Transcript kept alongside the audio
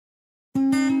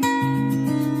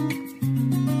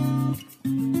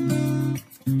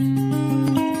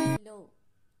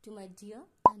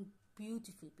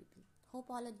beautiful people. Hope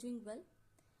all are doing well.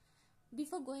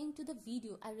 Before going to the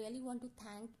video, I really want to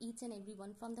thank each and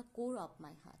everyone from the core of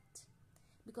my heart,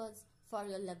 because for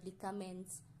your lovely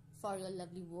comments, for your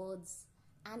lovely words,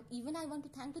 and even I want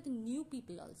to thank to the new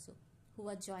people also who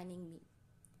are joining me.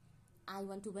 I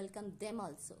want to welcome them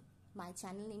also. My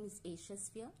channel name is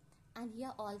ESHA'sSPHERE, and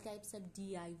here all types of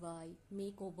DIY,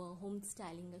 makeover, home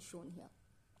styling are shown here.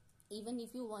 Even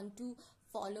if you want to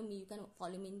follow me, you can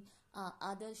follow me in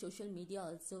other social media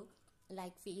also,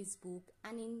 like Facebook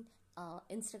and in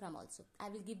Instagram also. I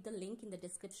will give the link in the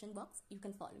description box. You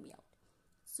can follow me out.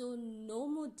 So no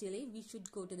more delay, we should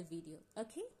go to the video.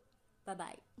 Okay, bye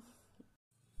bye.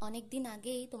 অনেক দিন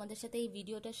আগেই তোমাদের সাথে এই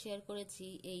ভিডিওটা share করেছি,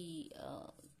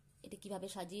 এটা কিভাবে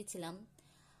সাজিয়েছিলাম।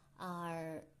 আর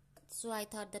so I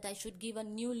thought that I should give a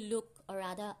new look, or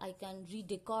rather I can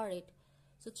redecor it.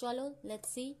 So চলো, let's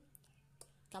see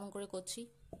কেমন করে করছি।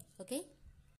 ওকে,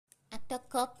 একটা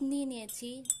কাপ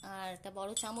নিয়েছি আর একটা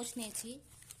বড় চামচ নিয়েছি,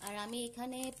 আর আমি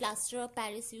এখানে প্লাস্টার অফ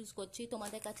প্যারিস ইউজ করছি।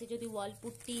 তোমাদের কাছে যদি ওয়াল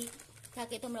পুট্টি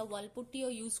থাকে তোমরা ওয়াল পুট্টিও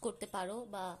ইউজ করতে পারো,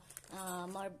 বা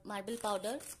মার্বেল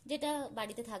পাউডার, যেটা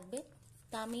বাড়িতে থাকবে।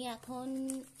 তা আমি এখন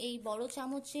এই বড়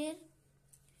চামচের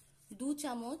 2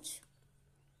 চামচ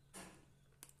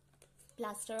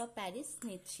প্লাস্টার অফ প্যারিস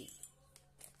নিচ্ছি।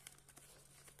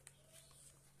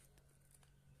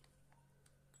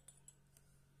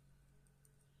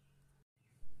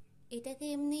 এটাকে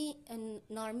এমনি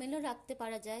নর্মালও রাখতে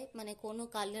পারা যায়, মানে কোনো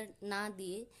কালার না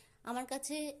দিয়ে। আমার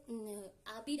কাছে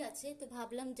আবির আছে, তো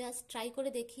ভাবলাম জাস্ট ট্রাই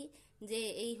করে দেখি যে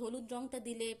এই হলুদ রংটা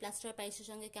দিলে প্লাস্টার অফ প্যারিসের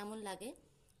সঙ্গে কেমন লাগে।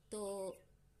 তো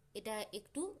এটা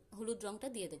একটু হলুদ রংটা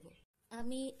দিয়ে দেবো।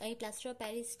 আমি এই প্লাস্টার অফ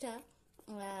প্যারিসটা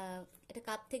এটা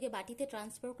কাপ থেকে বাটিতে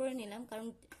ট্রান্সফার করে নিলাম, কারণ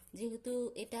যেহেতু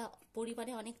এটা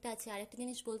পরিমাণে অনেকটা আছে। আরেকটা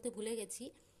জিনিস বলতে ভুলে গেছি,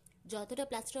 যতটা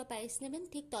প্লাস্টার অফ প্যারিস নেবেন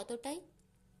ঠিক ততটাই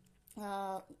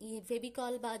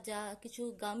ফেভিকল বা যা কিছু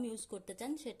গাম ইউজ করতে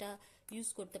চান সেটা ইউজ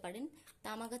করতে পারেন। তা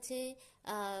আমার কাছে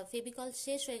ফেভিকল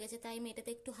শেষ হয়ে গেছে, তাই আমি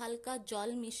এটাতে একটু হালকা জল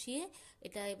মিশিয়ে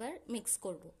এটা এবার মিক্স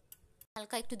করব।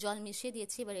 হালকা একটু জল মিশিয়ে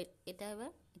দিয়েছি, এবার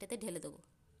এটাতে ঢেলে দেবো।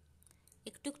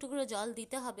 একটু একটু করে জল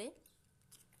দিতে হবে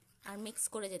আর মিক্স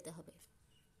করে যেতে হবে।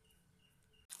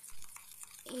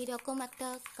 এইরকম একটা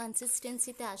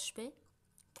কনসিস্টেন্সিতে আসবে।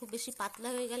 খুব বেশি পাতলা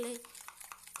হয়ে গেলে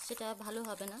সেটা ভালো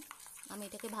হবে না। আমি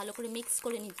এটাকে ভালো করে মিক্স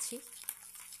করে নিচ্ছি।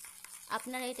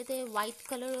 আপনারা এটাতে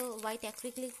হোয়াইট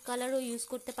অ্যাক্রিলিক কালারও ইউজ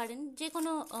করতে পারেন, যে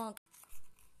কোনো।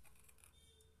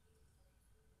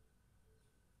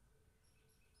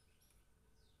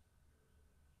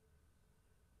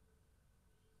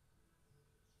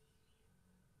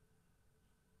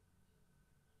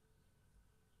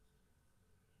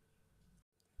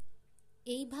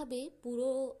 এইভাবে পুরো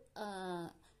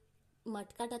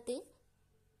মটকাটাতে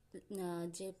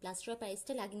যে প্লাস্টার অফ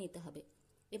প্যারিসটা লাগিয়ে নিতে হবে,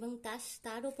 এবং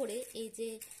তার উপরে এই যে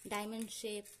ডায়মন্ড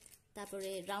শেপ, তারপরে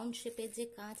রাউন্ড শেপের যে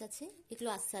কাঁচ আছে, এগুলো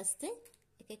আস্তে আস্তে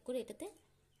এক এক করে এটাতে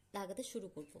লাগাতে শুরু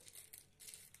করব।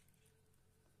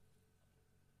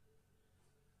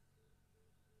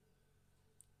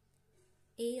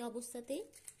 এই অবস্থাতেই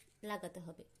লাগাতে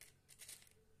হবে।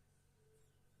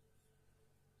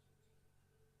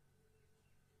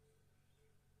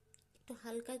 একটু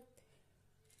হালকা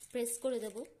প্রেস করে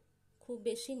দেব, খুব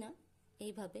বেশি না,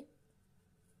 এইভাবে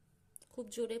খুব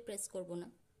জোরে প্রেস করব না।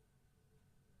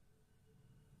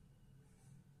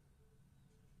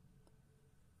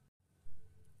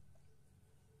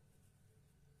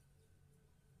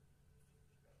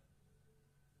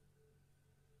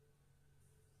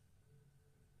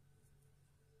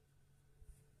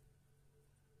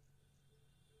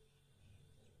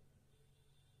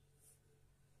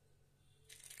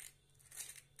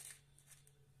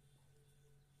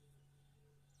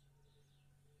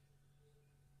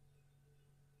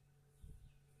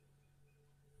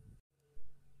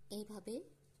 এইভাবে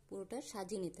পুরোটা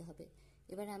সাজিয়ে নিতে হবে।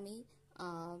 এবার আমি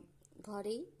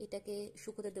ঘরেই এটাকে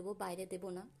শুকোতে দেবো, বাইরে দেব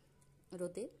না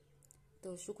রোদে। তো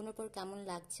শুকোনোর পর কেমন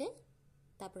লাগছে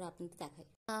তারপর আপনাদের দেখাই।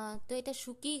 তো এটা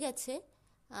শুকিয়ে গেছে।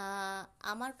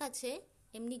 আমার কাছে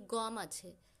এমনি গম আছে,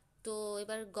 তো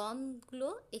এবার গমগুলো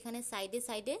এখানে সাইডে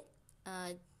সাইডে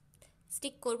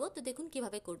স্টিক করব। তো দেখুন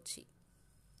কিভাবে করছি।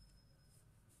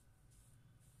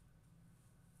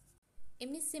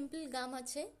 এমনি সিম্পল গাম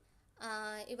আছে,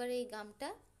 এবার এই গামটা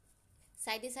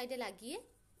সাইডে সাইডে লাগিয়ে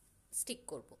স্টিক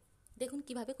করব। দেখুন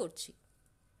কিভাবে করছি।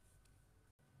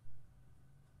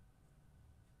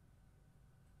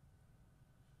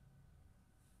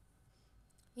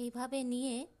 এইভাবে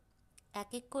নিয়ে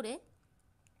এক এক করে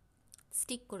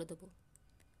স্টিক করে দেব।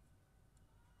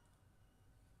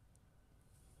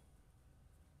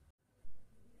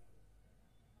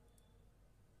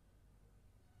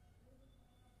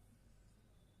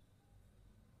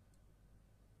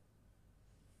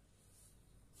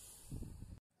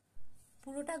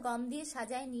 পুরোটা গম দিয়ে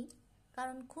সাজাইনি,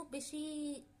 কারণ খুব বেশি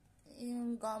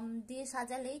গম দিয়ে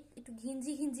সাজালে একটু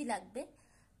ঘিঞ্জি ঘিঞ্জি লাগবে,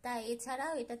 তাই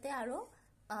এছাড়াও এটাতে আরও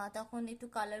তখন একটু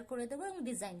কালার করে দেবো এবং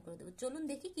ডিজাইন করে দেবো। চলুন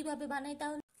দেখি কিভাবে বানাই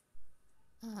তাহলে।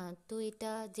 তো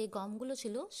এটা যে গমগুলো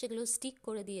ছিল সেগুলো স্টিক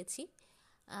করে দিয়েছি।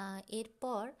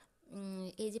 এরপর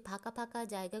এই যে ফাঁকা ফাঁকা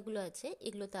জায়গাগুলো আছে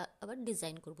এগুলোতে আবার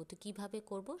ডিজাইন করব। তো কিভাবে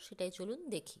করব সেটাই চলুন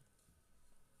দেখি।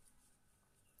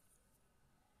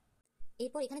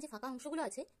 এরপর এখানে যে ফাঁকা অংশগুলো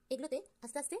আছে এগুলোতে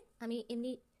আস্তে আস্তে আমি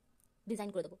এমনি ডিজাইন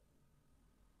করে দেবো।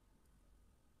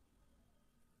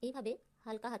 এইভাবে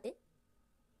হালকা হাতে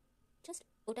জাস্ট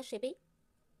ওটা শেপেই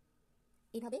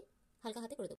এইভাবে হালকা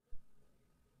হাতে করে দেবো।